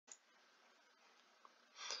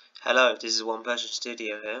Hello, this is One Person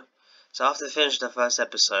Studio here. So after finishing the first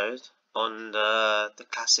episode on the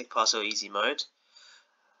classic puzzle easy mode,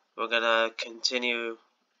 we're gonna continue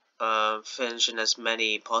finishing as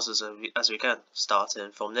many puzzles as we can,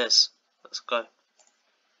 starting from this. Let's go.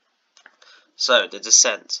 So the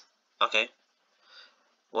descent. Okay.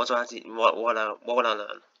 What do I have to, what will I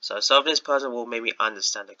learn? So solving this puzzle will make me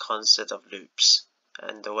understand the concept of loops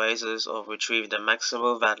and the ways of retrieving the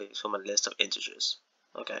maximal values from a list of integers.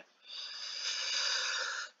 Okay.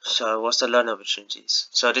 So what's the learning opportunities?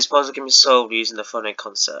 So this puzzle can be solved using the following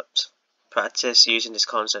concept. Practice using this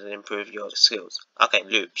concept and improve your skills. Okay,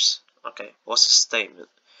 loops. Okay, what's the statement?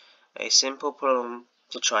 A simple problem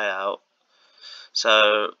to try out.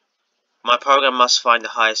 So my program must find the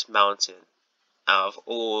highest mountain out of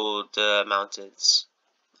all the mountains.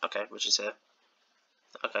 Okay, which is here.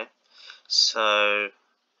 Okay, so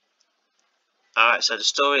alright, so the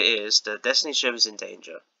story is the Destiny ship is in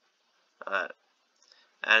danger. Alright,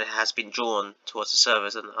 and it has been drawn towards the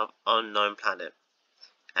surface of an unknown planet,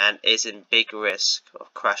 and is in big risk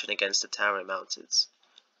of crashing against the towering mountains.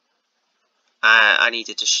 I need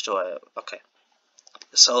to destroy it. Okay,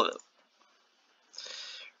 solve it.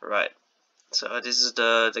 Right. So this is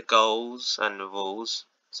the goals and the rules.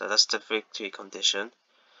 So that's the victory condition.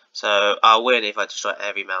 So I'll win if I destroy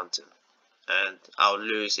every mountain, and I'll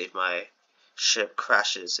lose if my ship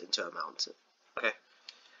crashes into a mountain. Okay.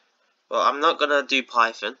 Well, I'm not gonna do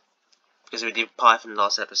Python because we did Python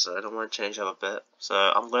last episode. I want to change up a bit, so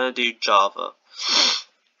I'm gonna do Java.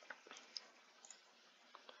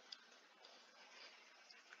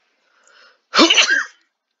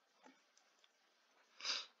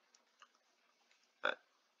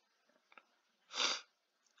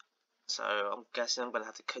 So I'm guessing I'm gonna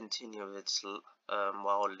have to continue with this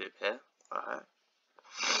while loop here. Alright.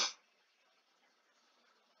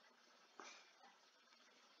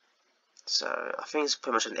 So I think it's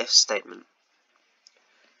pretty much an if statement.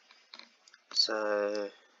 So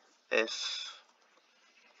if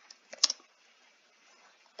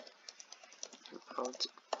out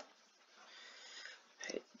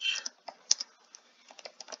h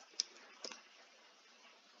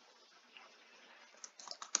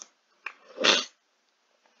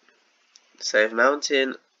so if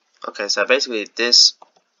mountain, okay, so basically this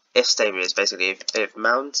if statement is basically if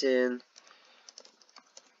mountain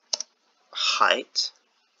height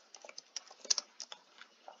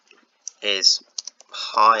is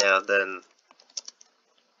higher than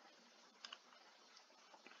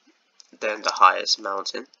the highest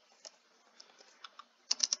mountain,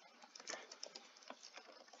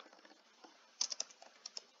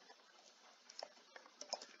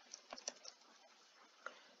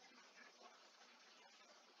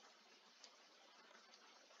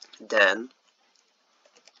 then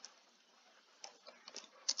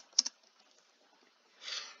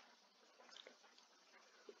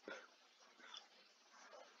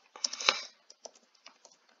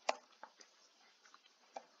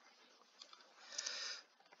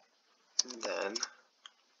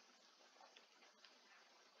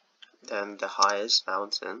the highest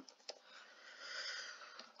mountain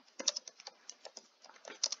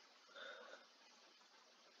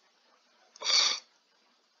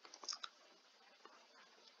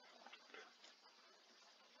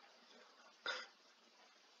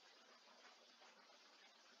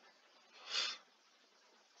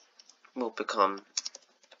will become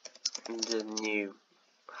the new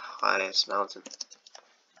highest mountain.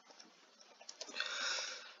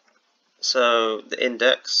 So the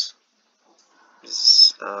index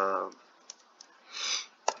is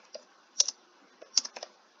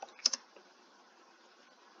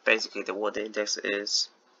basically what the index is.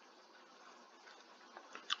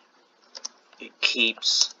 It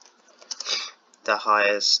keeps the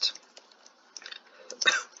highest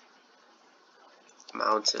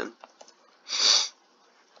mountain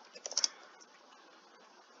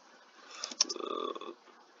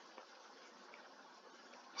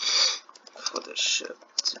for the ship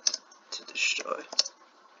to destroy.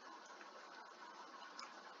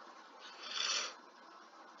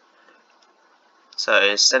 So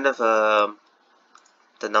instead of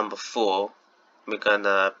the number 4, we're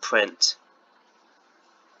gonna print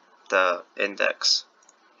the index.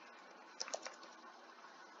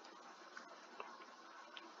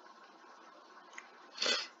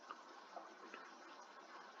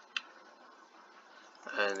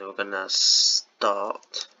 And we're gonna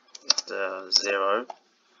start with the 0.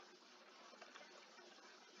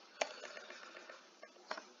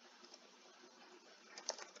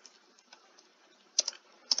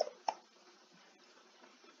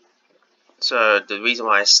 So the reason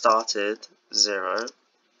why I started 0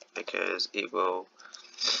 because it will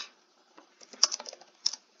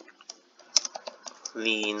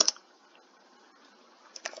lean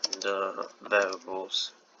the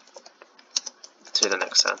variables to the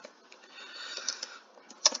next cell.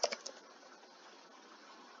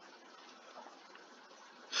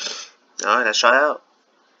 Alright, let's try it out.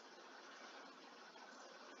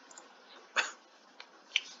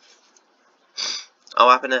 Oh,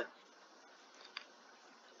 what happened there?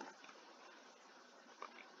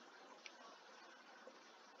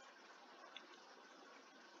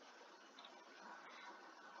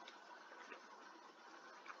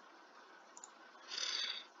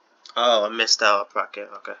 Oh, I missed out a bracket,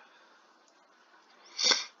 okay.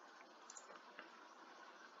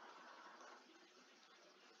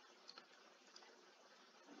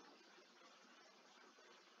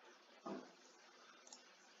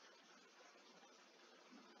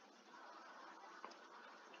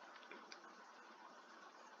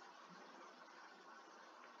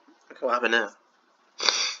 What happened there?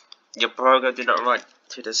 Your program did not write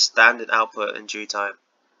to the standard output in due time.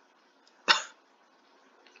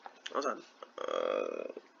 Hold on.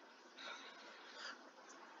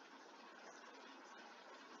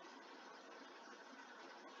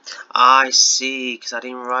 I see, because I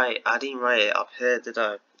didn't write it up here, did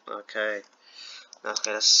I? Okay.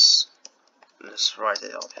 Okay, let's write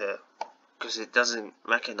it up here, because it doesn't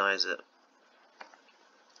recognize it.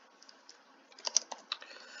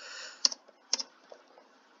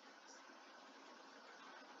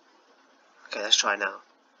 Okay, let's try now.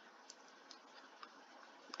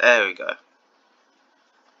 There we go.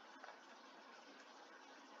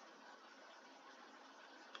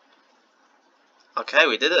 Okay,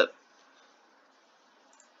 we did it.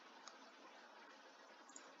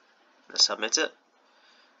 Let's submit it.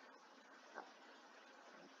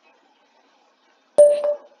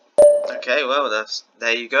 Okay, well,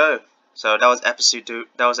 there you go. So that was episode 2.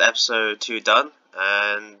 That was episode 2 done,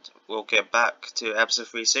 and we'll get back to episode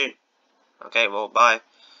 3 soon. Okay, well, bye.